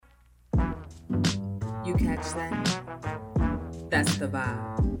catch that? That's the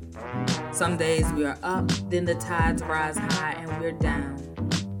vibe. Some days we are up, then the tides rise high and we're down.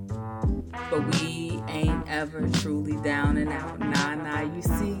 But we ain't ever truly down and out. Nah, you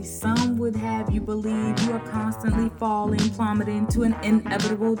see, some would have you believe you are constantly falling, plummeting to an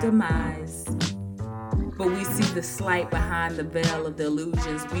inevitable demise. But we see the slight behind the veil of the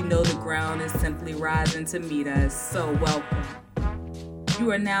illusions. We know the ground is simply rising to meet us. So welcome.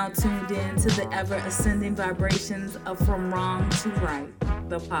 You are now tuned in to the ever-ascending vibrations of From Wrong to Right,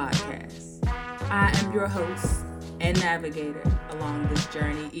 the podcast. I am your host and navigator along this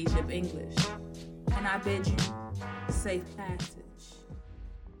journey, Egypt English. And I bid you safe passage.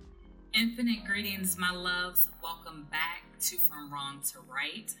 Infinite greetings, my loves. Welcome back to From Wrong to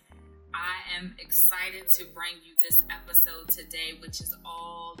Right. I am excited to bring you this episode today, which is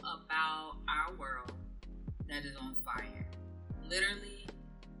all about our world that is on fire, literally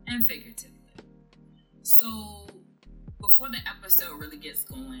and figuratively. So before the episode really gets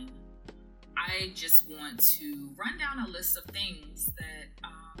going, I just want to run down a list of things that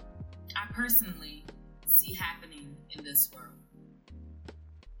I personally see happening in this world.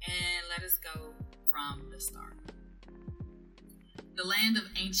 And let us go from the start. The land of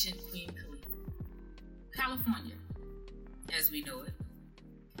ancient Queen Khalifa, California, as we know it,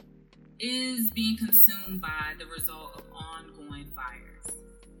 is being consumed by the result of ongoing fires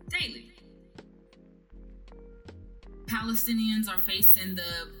daily. Palestinians are facing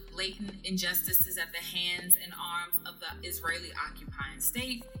the blatant injustices at the hands and arms of the Israeli occupying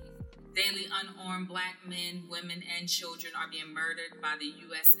state. Daily unarmed black men, women, and children are being murdered by the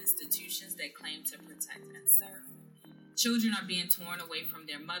U.S. institutions that claim to protect and serve. Children are being torn away from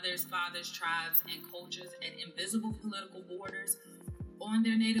their mothers, fathers, tribes, and cultures at invisible political borders on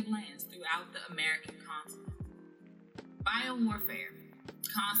their native lands throughout the American continent. Biowarfare,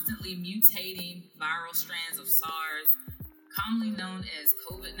 constantly mutating viral strands of SARS, commonly known as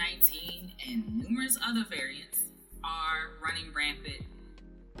COVID-19, and numerous other variants are running rampant,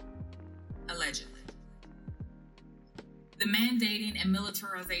 allegedly. The mandating and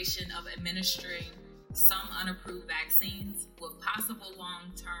militarization of administering some unapproved vaccines with possible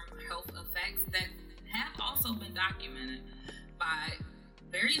long-term health effects that have also been documented by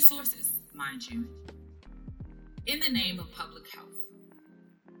various sources, mind you, in the name of public health.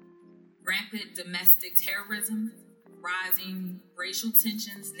 Rampant domestic terrorism, rising racial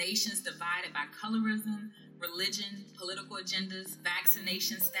tensions, nations divided by colorism, religion, political agendas,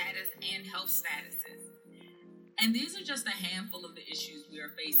 vaccination status, and health statuses. And these are just a handful of the issues we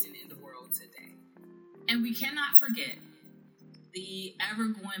are facing in the world today. And we cannot forget the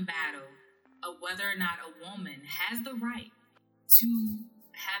ever-going battle of whether or not a woman has the right to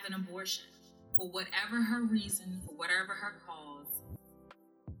have an abortion for whatever her reason, for whatever her cause.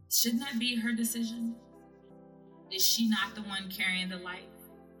 Shouldn't that be her decision? Is she not the one carrying the life?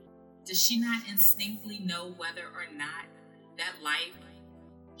 Does she not instinctively know whether or not that life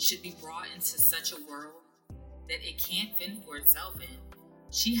should be brought into such a world that it can't fend for itself in?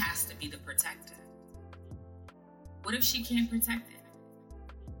 She has to be the protector. What if she can't protect it?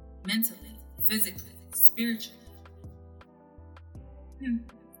 Mentally, physically, spiritually.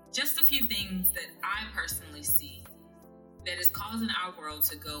 Just a few things that I personally see that is causing our world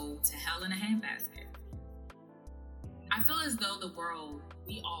to go to hell in a handbasket. I feel as though the world,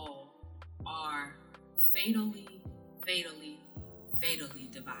 we all are fatally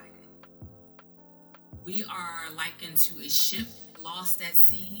divided. We are likened to a ship lost at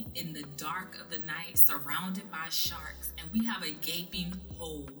sea in the dark of the night, surrounded by sharks, and we have a gaping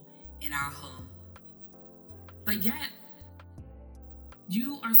hole in our hull. But yet,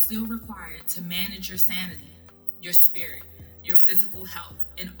 you are still required to manage your sanity, your spirit, your physical health,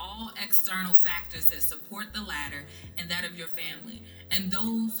 and all external factors that support the latter and that of your family, and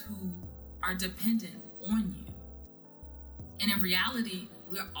those who are dependent on you. And in reality,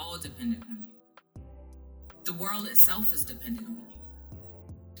 we are all dependent on you. The world itself is dependent on you.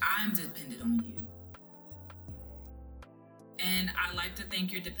 I'm dependent on you. And I like to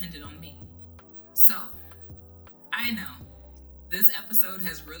think you're dependent on me. So, I know this episode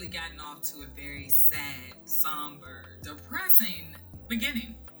has really gotten off to a very sad, somber, depressing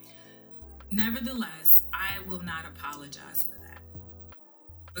beginning. Nevertheless, I will not apologize for that.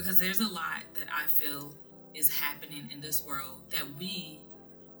 Because there's a lot that I feel is happening in this world that we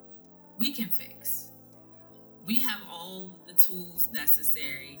can fix. We have all the tools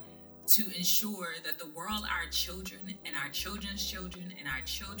necessary to ensure that the world our children and our children's children and our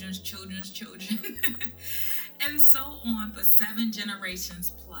children's children's children and so on for 7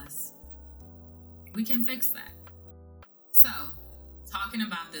 generations plus, we can fix that. So, talking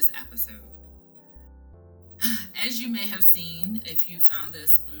about this episode, As you may have seen, if you found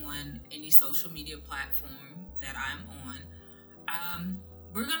this on any social media platform that I'm on,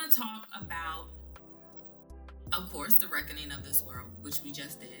 we're going to talk about, of course, the reckoning of this world, which we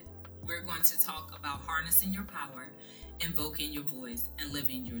just did. We're going to talk about harnessing your power, invoking your voice, and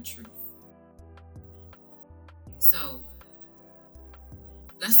living your truth. So,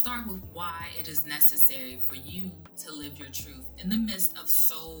 let's start with why it is necessary for you to live your truth in the midst of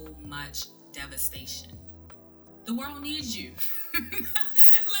so much devastation. The world needs you.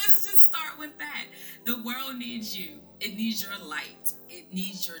 Let's just start with that. The world needs you. It needs your light. It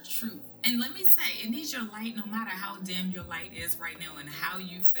needs your truth. And let me say, it needs your light no matter how dim your light is right now and how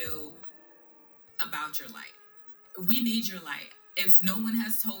you feel about your light. We need your light. If no one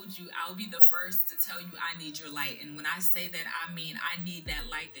has told you, I'll be the first to tell you I need your light. And when I say that, I mean I need that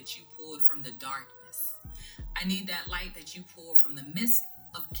light that you pulled from the darkness. I need that light that you pulled from the midst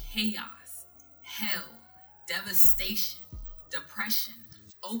of chaos, hell, devastation, depression,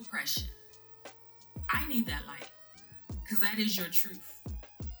 oppression. I need that light because that is your truth.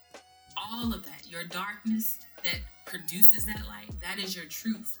 All of that, your darkness that produces that light, that is your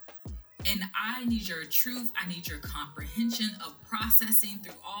truth. And I need your truth. I need your comprehension of processing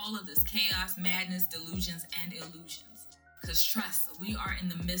through all of this chaos, madness, delusions, and illusions. Because trust, we are in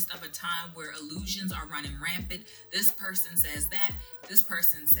the midst of a time where illusions are running rampant. This person says that, this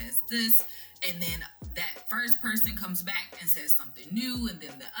person says this, and then that first person comes back and says something new, and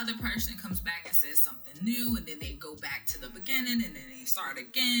then the other person comes back and says something new, and then they go back to the beginning, and then they start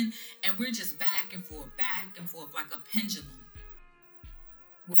again, and we're just back and forth like a pendulum.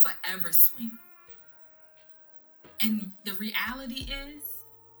 Will forever swing. And the reality is,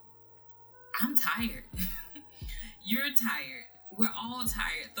 I'm tired. You're tired. We're all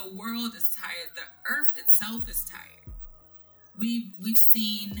tired. The world is tired. The earth itself is tired. We've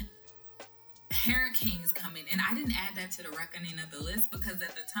seen hurricanes coming, and I didn't add that to the reckoning of the list because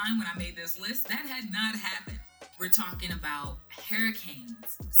at the time when I made this list, that had not happened. We're talking about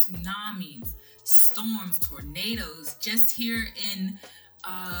hurricanes, tsunamis, storms, tornadoes. Just here in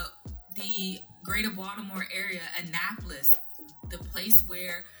the greater Baltimore area, Annapolis, the place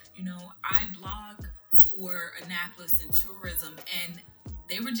where, I blog for Annapolis and tourism, and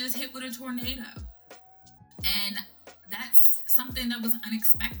they were just hit with a tornado. And that's something that was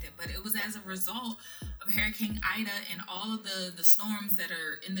unexpected, but it was as a result of Hurricane Ida and all of the storms that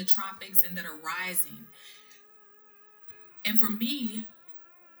are in the tropics and that are rising. And for me,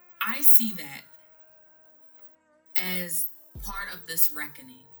 I see that as part of this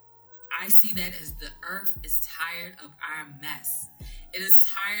reckoning. I see that as the earth is tired of our mess. It is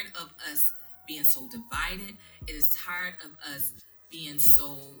tired of us being so divided. It is tired of us being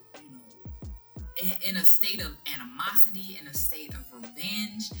so, in a state of animosity, in a state of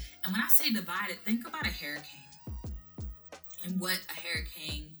revenge. And when I say divided, think about a hurricane and what a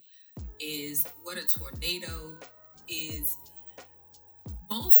hurricane is, what a tornado is.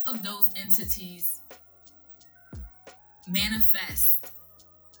 Both of those entities manifest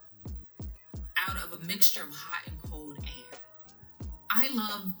out of a mixture of hot and cold air. I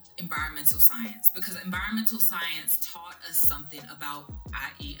love environmental science because environmental science taught us something about,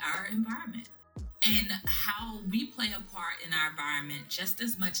 i.e., our environment and how we play a part in our environment just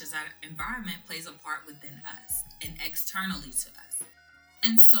as much as our environment plays a part within us and externally to us.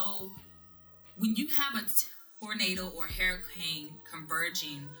 And so when you have a tornado or hurricane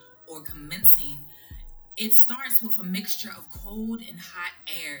converging or commencing, it starts with a mixture of cold and hot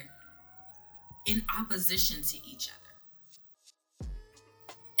air in opposition to each other.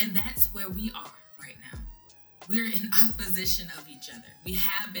 And that's where we are right now. We're in opposition of each other. We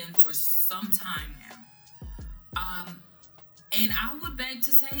have been for some time now. And I would beg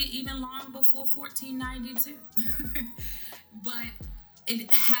to say even long before 1492. But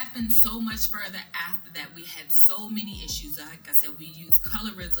it happened so much further after that. We had so many issues. Like I said, we used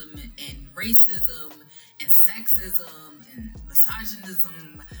colorism and racism and sexism and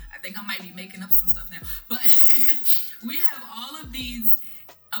misogynism. I think I might be making up some stuff now. But we have all of these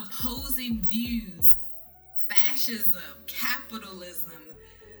opposing views. Fascism, capitalism.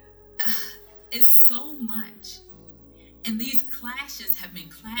 It's so much. And these clashes have been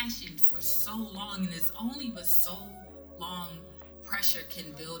clashing for so long. And it's only but so long pressure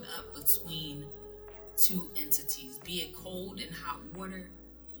can build up between two entities, be it cold and hot water,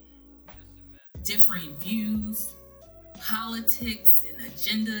 differing views, politics and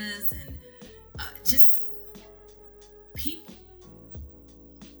agendas, and just people.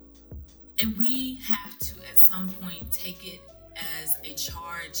 And we have to, at some point, take it as a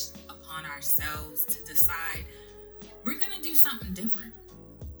charge upon ourselves to decide we're going to do something different.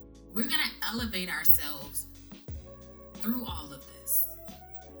 We're going to elevate ourselves through all of this.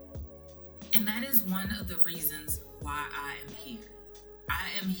 And that is one of the reasons why I am here. I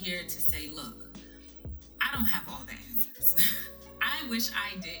am here to say, look, I don't have all the answers. I wish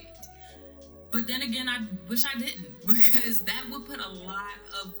I did. But then again, I wish I didn't, because that would put a lot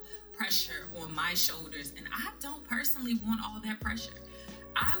of pressure on my shoulders. And I don't personally want all that pressure.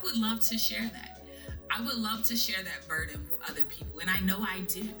 I would love to share that. I would love to share that burden with other people. And I know I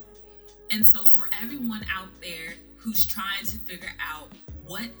do. And so for everyone out there who's trying to figure out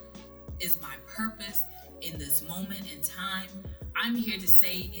what is my purpose in this moment in time, I'm here to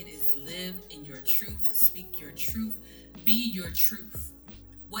say it is live in your truth, speak your truth, be your truth,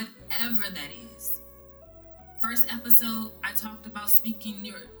 whatever that is. First episode, I talked about speaking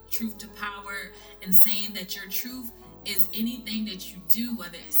your truth to power and saying that your truth is anything that you do,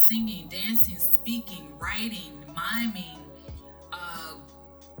 whether it's singing, dancing, speaking, writing, miming,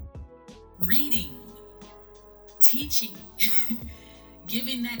 reading, teaching,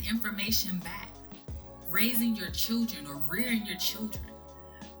 giving that information back, raising your children or rearing your children.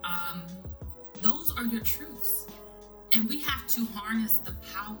 Those are your truths. And we have to harness the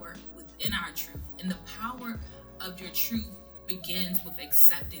power within our truth. And the power of your truth begins with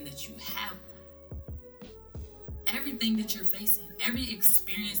accepting that you have one. Everything that you're facing, every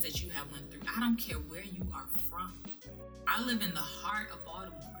experience that you have went through, I don't care where you are from. I live in the heart of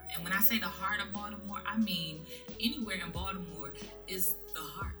Baltimore. And when I say the heart of Baltimore, I mean anywhere in Baltimore is the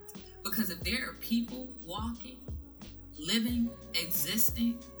heart. Because if there are people walking, living,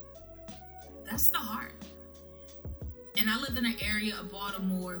 existing, that's the heart. And I live in an area of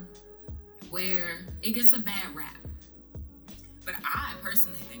Baltimore where it gets a bad rap. But I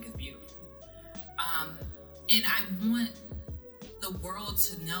personally think it's beautiful. And I want the world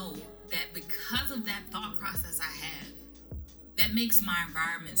to know that because of that thought process I have, that makes my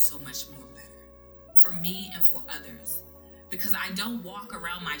environment so much more better for me and for others. Because I don't walk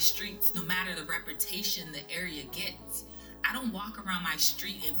around my streets, no matter the reputation the area gets. I don't walk around my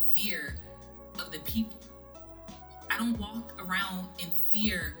street in fear of the people. I don't walk around in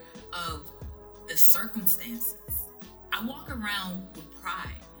fear of the circumstances. I walk around with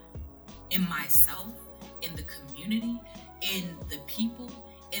pride in myself, in the community, in the people,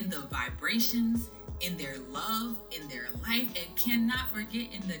 in the vibrations, in their love, in their life, and cannot forget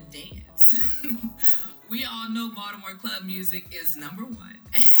in the dance. We all know Baltimore club music is number one,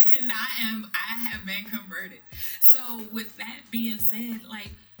 and I have been converted. So with that being said, like,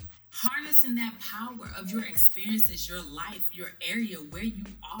 harnessing that power of your experiences, your life, your area, where you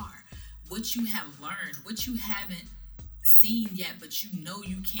are, what you have learned, what you haven't seen yet, but you know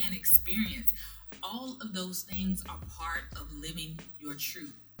you can experience. All of those things are part of living your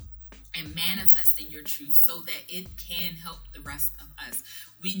truth and manifesting your truth so that it can help the rest of us.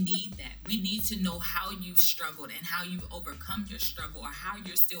 We need that. We need to know how you've struggled and how you've overcome your struggle, or how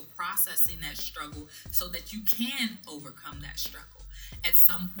you're still processing that struggle so that you can overcome that struggle at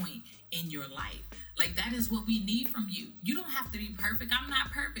some point in your life. Like, that is what we need from you. You don't have to be perfect. I'm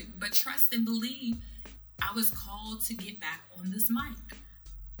not perfect, but trust and believe I was called to get back on this mic.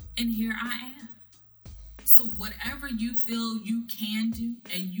 And here I am. So whatever you feel you can do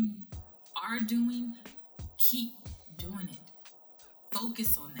and you are doing, keep doing it.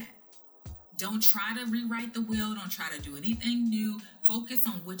 Focus on that. Don't try to rewrite the wheel. Don't try to do anything new. Focus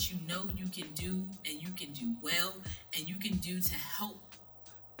on what you know you can do and you can do well and you can do to help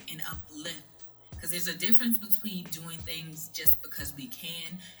and uplift. Because there's a difference between doing things just because we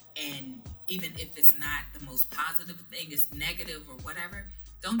can, and even if it's not the most positive thing, it's negative or whatever,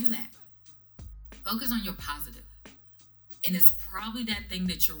 don't do that. Focus on your positive. And it's probably that thing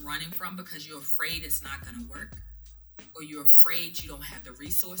that you're running from because you're afraid it's not going to work, or you're afraid you don't have the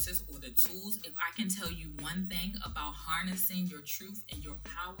resources or the tools. If I can tell you one thing about harnessing your truth and your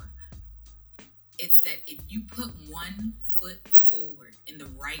power, it's that if you put one foot forward in the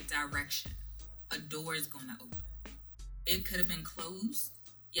right direction, a door is going to open. It could have been closed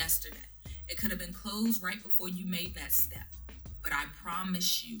yesterday. It could have been closed right before you made that step. But I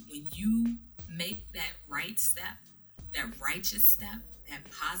promise you, when you make that right step, that righteous step, that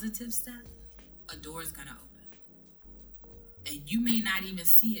positive step, a door is going to open. And you may not even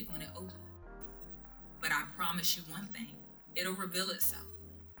see it when it opens. But I promise you one thing, it'll reveal itself.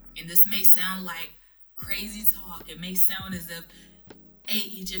 And this may sound like crazy talk. It may sound as if, hey,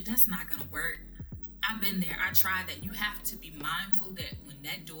 Egypt, that's not going to work. I've been there. I tried that. You have to be mindful that when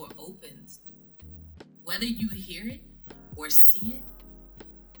that door opens, whether you hear it or see it,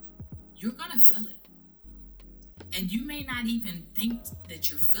 you're going to feel it. And you may not even think that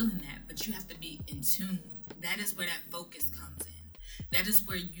you're feeling that, but you have to be in tune. That is where that focus comes in. That is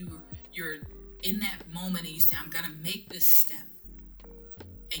where you're in that moment and you say, I'm going to make this step,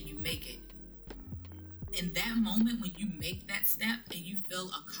 and you make it. In that moment when you make that step and you feel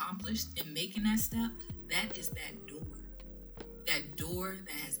accomplished in making that step, that is that door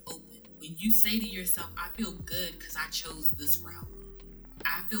that has opened. When you say to yourself, I feel good because I chose this route.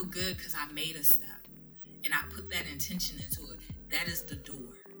 I feel good because I made a step and I put that intention into it. That is the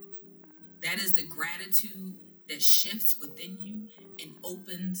door. That is the gratitude that shifts within you and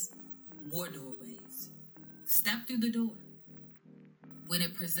opens more doorways. Step through the door. When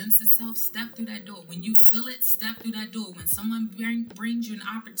it presents itself, step through that door. When you feel it, step through that door. When someone brings you an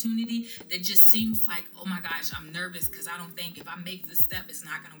opportunity that just seems like, oh my gosh, I'm nervous because I don't think if I make this step, it's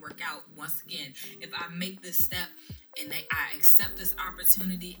not going to work out. Once again, if I make this step and I accept this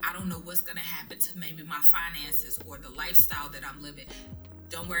opportunity, I don't know what's going to happen to maybe my finances or the lifestyle that I'm living.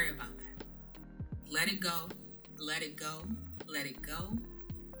 Don't worry about that. Let it go. Let it go. Let it go.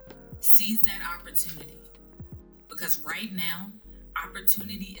 Seize that opportunity. Because right now,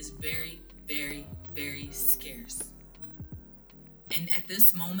 opportunity is very, very, very scarce. And at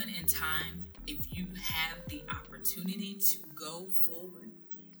this moment in time, if you have the opportunity to go forward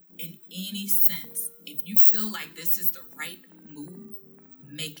in any sense, if you feel like this is the right move,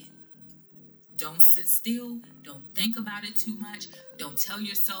 make it. Don't sit still. Don't think about it too much. Don't tell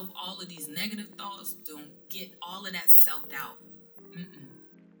yourself all of these negative thoughts. Don't get all of that self-doubt.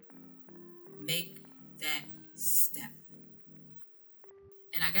 Make that step.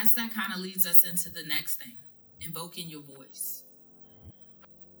 And I guess that kind of leads us into the next thing, invoking your voice.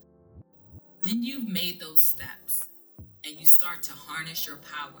 When you've made those steps and you start to harness your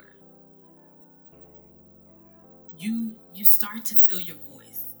power, you start to feel your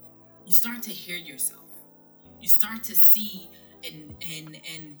voice. You start to hear yourself. You start to see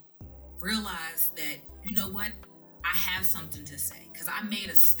and realize that, you know what, I have something to say because I made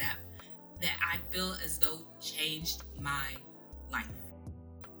a step that I feel as though changed my life.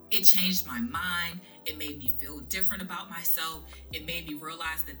 It changed my mind. It made me feel different about myself. It made me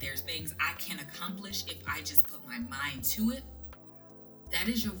realize that there's things I can accomplish if I just put my mind to it. That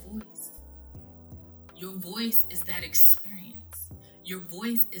is your voice. Your voice is that experience. Your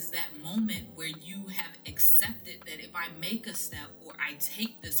voice is that moment where you have accepted that if I make a step or I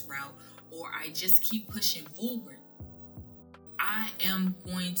take this route or I just keep pushing forward, I am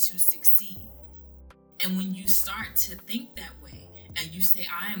going to succeed. And when you start to think that way, and you say,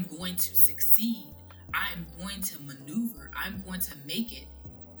 I am going to succeed, I am going to maneuver, I'm going to make it,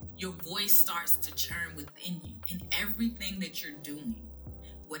 your voice starts to churn within you in everything that you're doing,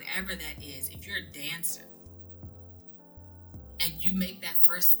 whatever that is. If you're a dancer and you make that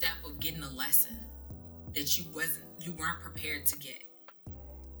first step of getting a lesson that you weren't prepared to get,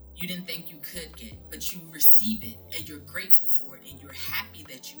 you didn't think you could get, but you receive it and you're grateful for it and you're happy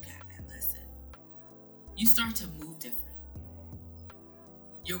that you got that lesson, you start to move different.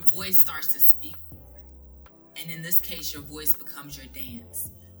 Your voice starts to speak more. And in this case, your voice becomes your dance.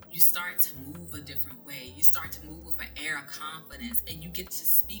 You start to move a different way. You start to move with an air of confidence and you get to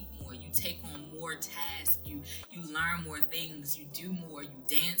speak more. You take on more tasks. You learn more things. You do more. You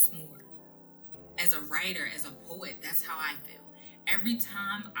dance more. As a writer, as a poet, that's how I feel. Every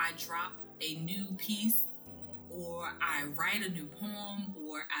time I drop a new piece or I write a new poem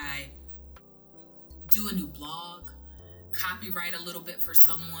or I do a new blog, copyright a little bit for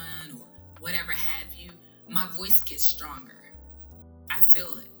someone or whatever have you, my voice gets stronger. I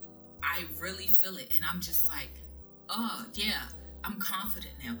feel it. I really feel it. And I'm just like, oh yeah, I'm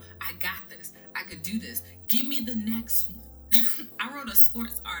confident now. I got this. I could do this. Give me the next one. I wrote a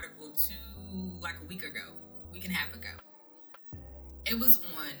sports article a week and a half ago. It was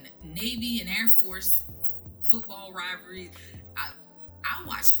on Navy and Air Force football rivalry. I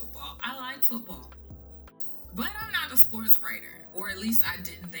watch football. I like football. But I'm not a sports writer, or at least I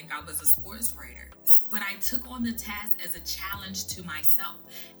didn't think I was a sports writer. But I took on the task as a challenge to myself.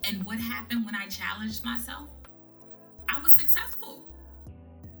 And what happened when I challenged myself? I was successful.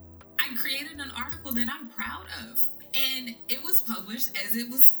 I created an article that I'm proud of. And it was published as it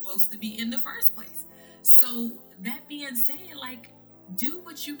was supposed to be in the first place. So that being said, do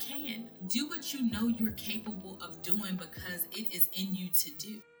what you can. Do what you know you're capable of doing because it is in you to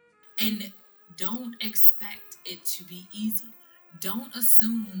do. And don't expect it to be easy. Don't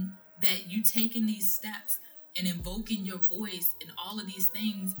assume that you taking these steps and invoking your voice and all of these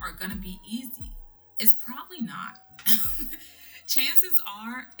things are going to be easy. It's probably not. Chances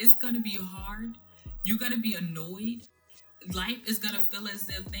are it's going to be hard. You're going to be annoyed. Life is going to feel as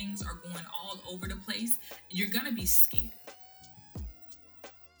if things are going all over the place. You're going to be scared.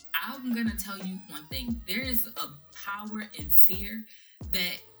 I'm going to tell you one thing. There is a power in fear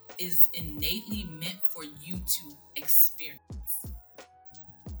that is innately meant for you to experience.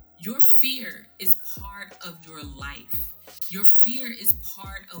 Your fear is part of your life. Your fear is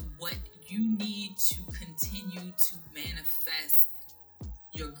part of what you need to continue to manifest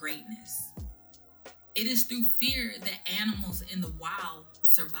your greatness. It is through fear that animals in the wild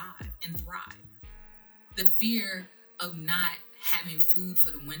survive and thrive. The fear of not having food for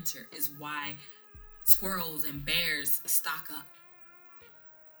the winter is why squirrels and bears stock up.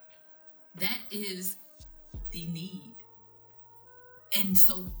 That is the need. And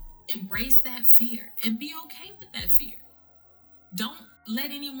so embrace that fear and be okay with that fear. Don't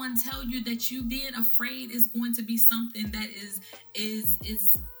let anyone tell you that you being afraid is going to be something that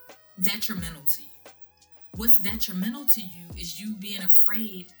is detrimental to you. What's detrimental to you is you being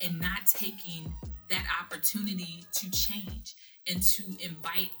afraid and not taking that opportunity to change and to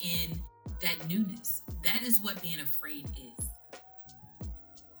invite in that newness. That is what being afraid is.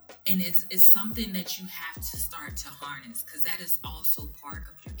 And it's something that you have to start to harness, because that is also part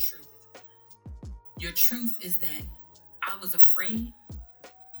of your truth. Your truth is that I was afraid.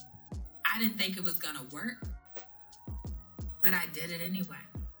 I didn't think it was going to work, but I did it anyway.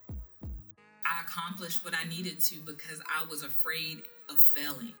 I accomplished what I needed to because I was afraid of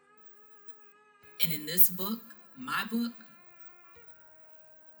failing. And in this book, my book,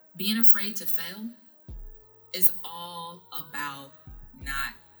 being afraid to fail is all about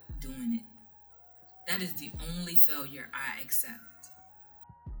not doing it. That is the only failure I accept.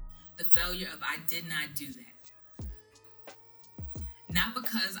 The failure of I did not do that. Not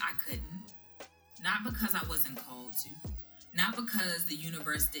because I couldn't, not because I wasn't called to, not because the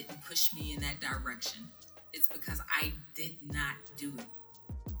universe didn't push me in that direction. It's because I did not do it.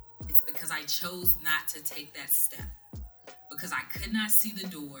 It's because I chose not to take that step. Because I could not see the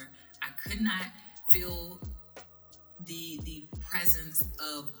door. I could not feel the presence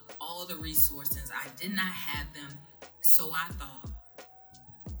of all the resources. I did not have them, so I thought,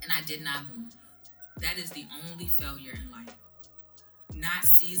 and I did not move. That is the only failure in life. Not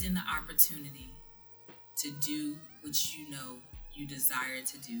seizing the opportunity to do what you know you desire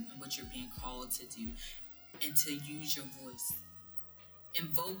to do and what you're being called to do, and to use your voice.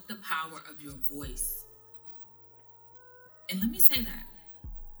 Invoke the power of your voice. And let me say that,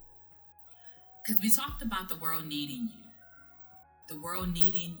 because we talked about the world needing you, the world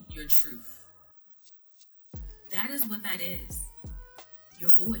needing your truth. That is what that is,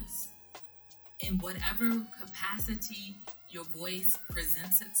 your voice. In whatever capacity your voice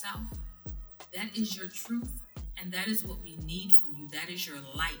presents itself, that is your truth, and that is what we need from you. That is your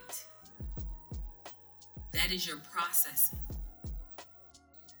light. That is your processing.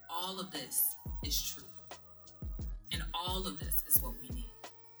 All of this is true. And all of this is what we need.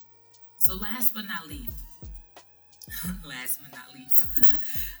 So last but not least,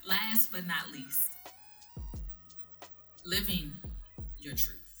 living your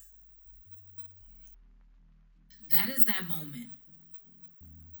truth. That is that moment,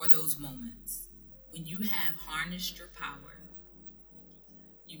 or those moments, when you have harnessed your power,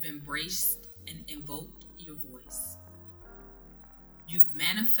 you've embraced and invoked your voice, you've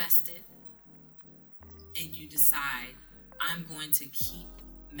manifested, and you decide, I'm going to keep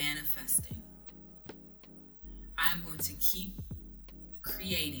manifesting. I'm going to keep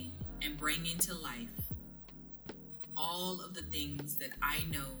creating and bringing to life all of the things that I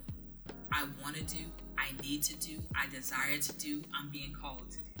know I want to do, I need to do, I desire to do, I'm being called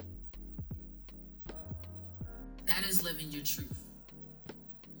to do. That is living your truth.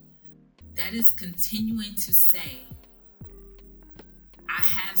 That is continuing to say, I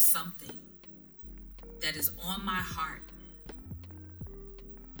have something that is on my heart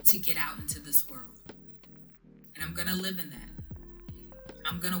to get out into this world. And I'm going to live in that.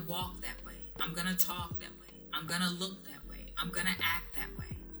 I'm going to walk that way. I'm going to talk that way. I'm going to look that way. I'm going to act that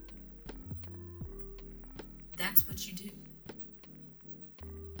way. That's what you do.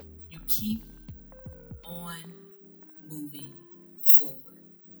 You keep on moving forward.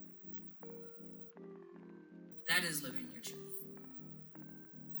 That is living your truth.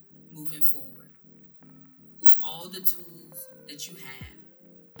 Moving forward with all the tools that you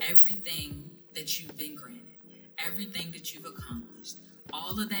have, everything that you've been granted, everything that you've accomplished,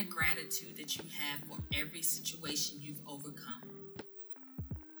 all of that gratitude that you have for every situation you've overcome.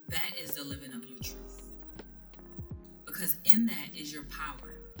 That is the living of your truth. Because in that is your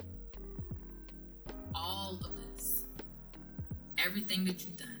power. All of this, everything that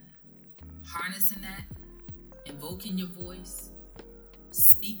you've done, harnessing that, invoking your voice,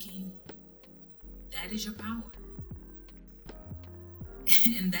 speaking, that is your power.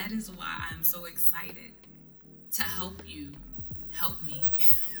 And that is why I'm so excited to help me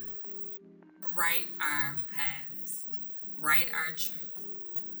right our paths, right our truth,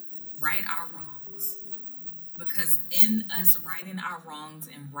 right our wrongs. Because in us righting our wrongs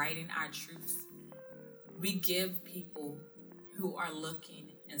and righting our truths, we give people who are looking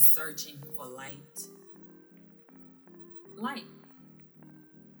and searching for light. Light.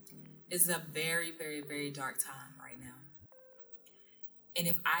 It's a very, very, very dark time right now. And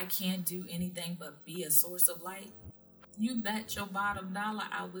if I can't do anything but be a source of light, you bet your bottom dollar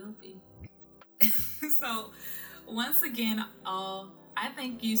I will be. So, once again, I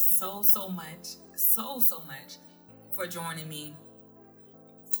thank you so much for joining me.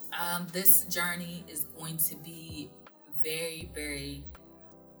 This journey is going to be very, very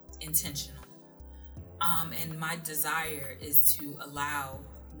intentional. And my desire is to allow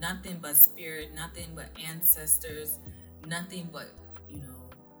nothing but spirit, nothing but ancestors, nothing but,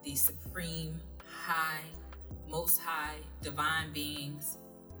 the supreme, high, most high, divine beings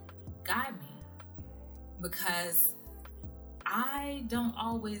guide me. Because I don't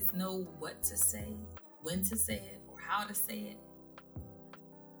always know what to say, when to say it, or how to say it.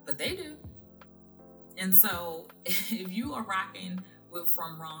 But they do. And so if you are rocking with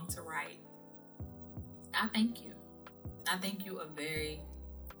From Wrong to Right, I thank you. I thank you very,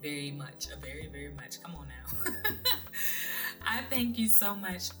 very much. Come on now. I thank you so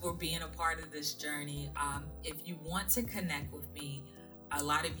much for being a part of this journey. If you want to connect with me, a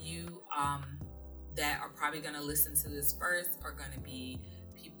lot of you that are probably going to listen to this first are going to be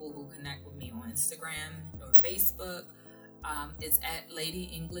people who connect with me on Instagram or Facebook. It's at Lady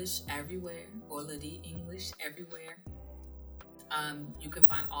English Everywhere or Lady English Everywhere. You can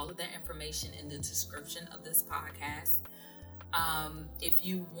find all of that information in the description of this podcast. If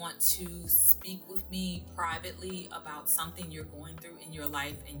you want to speak with me privately about something you're going through in your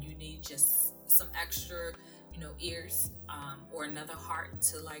life and you need just some extra, ears, or another heart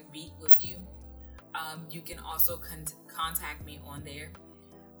to beat with you, you can also contact me on there.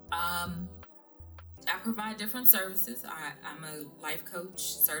 I provide different services. I'm a life coach,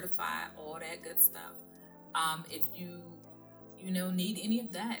 certified, all that good stuff. If you need any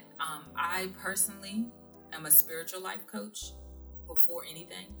of that, I personally am a spiritual life coach before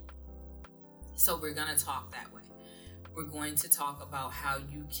anything. So we're going to talk that way. We're going to talk about how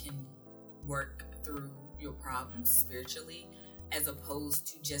you can work through your problems spiritually, as opposed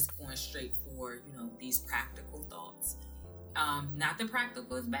to just going straight for, these practical thoughts. Not that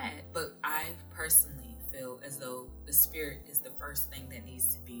practical is bad, but I personally feel as though the spirit is the first thing that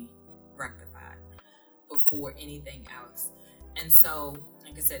needs to be rectified before anything else. And so,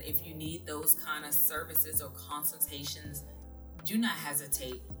 like I said, if you need those kind of services or consultations, do not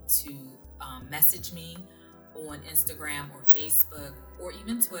hesitate to message me on Instagram or Facebook or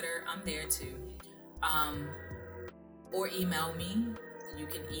even Twitter. I'm there too. Or email me. You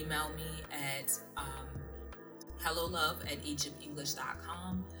can email me at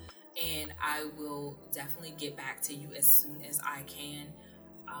hellolove@egyptenglish.com, and I will definitely get back to you as soon as I can,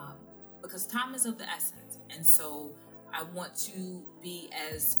 because time is of the essence. And so I want to be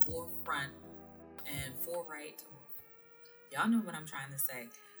as forefront and forthright, y'all know what I'm trying to say,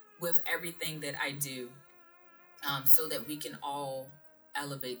 with everything that I do, so that we can all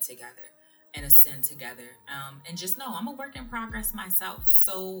elevate together and ascend together. And just know I'm a work in progress myself.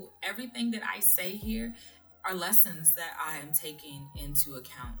 So everything that I say here are lessons that I am taking into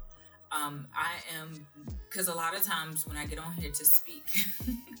account. Because a lot of times when I get on here to speak,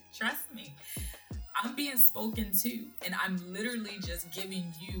 trust me, I'm being spoken to, and I'm literally just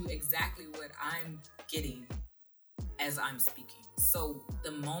giving you exactly what I'm getting as I'm speaking. So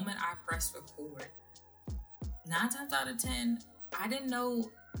the moment I press record, 9 times out of 10, I didn't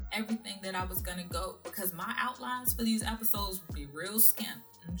know everything that I was gonna go, because my outlines for these episodes would be real skimp.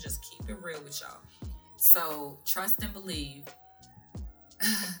 I'm just keep it real with y'all. So trust and believe.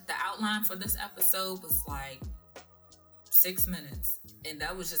 The outline for this episode was 6 minutes, and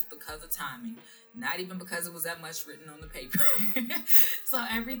that was just because of timing, not even because it was that much written on the paper. So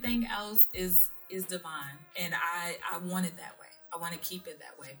everything else is divine, and I want it that way. I want to keep it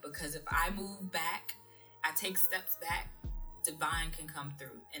that way, because if I move back, I take steps back, divine can come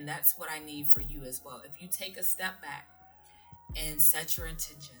through. And that's what I need for you as well. If you take a step back and set your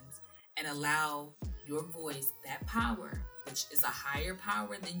intentions and allow your voice, that power, which is a higher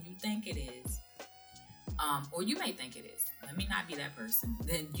power than you think it is, or you may think it is. Let me not be that person.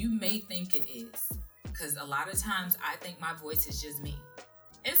 Then you may think it is, because a lot of times I think my voice is just me.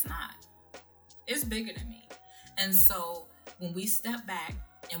 It's not. It's bigger than me. And so when we step back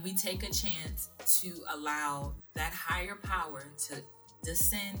and we take a chance to allow that higher power to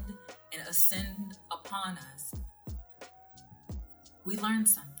descend and ascend upon us, we learn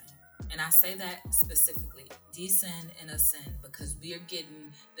something. And I say that specifically, descend and ascend, because we are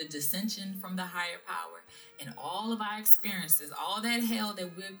getting the descension from the higher power, and all of our experiences, all that hell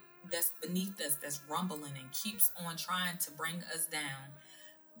that's beneath us, that's rumbling and keeps on trying to bring us down,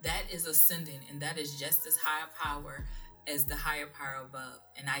 that is ascending, and that is just as high a power as the higher power above.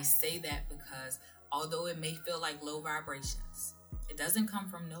 And I say that because although it may feel like low vibrations, it doesn't come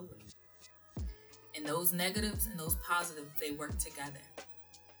from nowhere. And those negatives and those positives, they work together.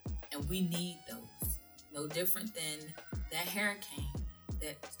 And we need those. No different than that hurricane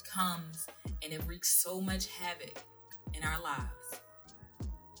that comes and it wreaks so much havoc in our lives.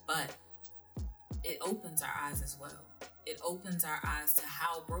 But it opens our eyes as well. It opens our eyes to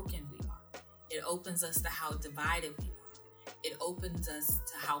how broken we are. It opens us to how divided we are. It opens us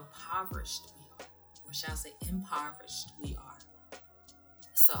to how impoverished we are. Or shall I say impoverished we are.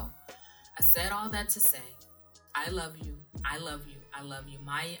 So, I said all that to say, I love you, I love you, I love you.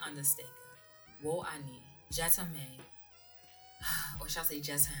 Mai understaker. Wo ani, jetame, or shall I say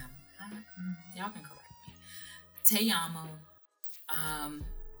jetam? Y'all can correct me. Te amo,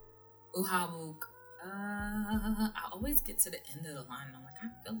 uhabuk. I always get to the end of the line and I'm like,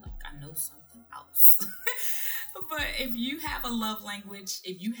 I feel like I know something else. But if you have a love language,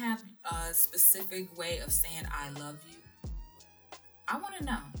 if you have a specific way of saying I love you, I want to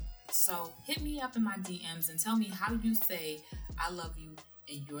know. So hit me up in my DMs and tell me how you say I love you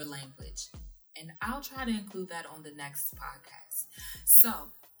in your language. And I'll try to include that on the next podcast.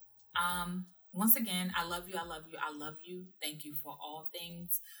 So, once again, I love you, I love you, I love you. Thank you for all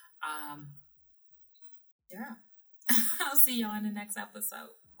things. Yeah. I'll see y'all in the next episode.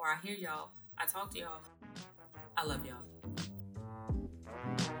 Or I hear y'all. I talk to y'all. I love y'all.